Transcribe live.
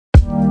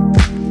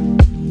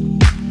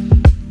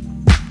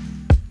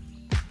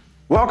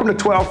Welcome to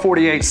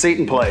 1248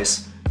 Seton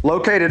Place,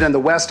 located in the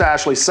West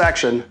Ashley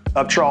section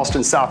of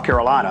Charleston, South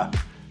Carolina.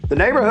 The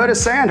neighborhood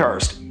is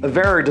Sandhurst, a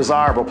very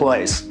desirable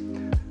place.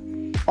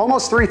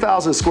 Almost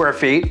 3,000 square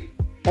feet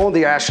on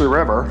the Ashley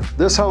River,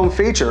 this home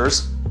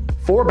features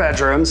 4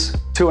 bedrooms,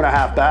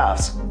 2.5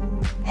 baths,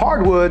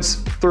 hardwoods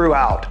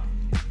throughout.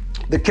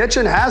 The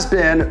kitchen has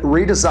been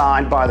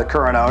redesigned by the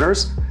current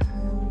owners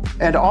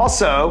and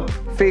also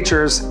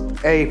features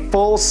a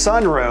full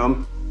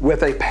sunroom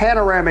with a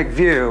panoramic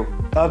view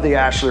of the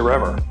Ashley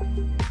River.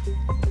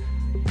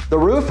 The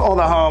roof on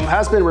the home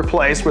has been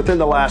replaced within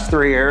the last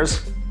 3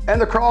 years,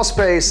 and the crawl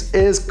space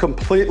is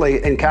completely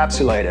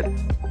encapsulated.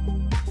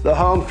 The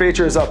home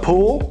features a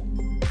pool,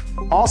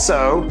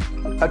 also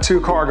a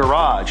 2-car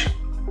garage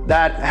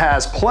that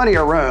has plenty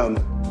of room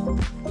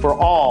for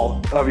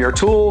all of your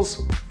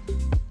tools,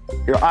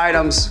 your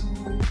items,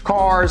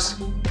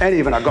 cars, and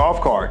even a golf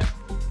cart.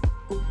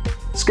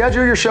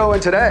 Schedule your show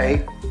in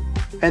today,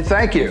 and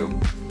thank you.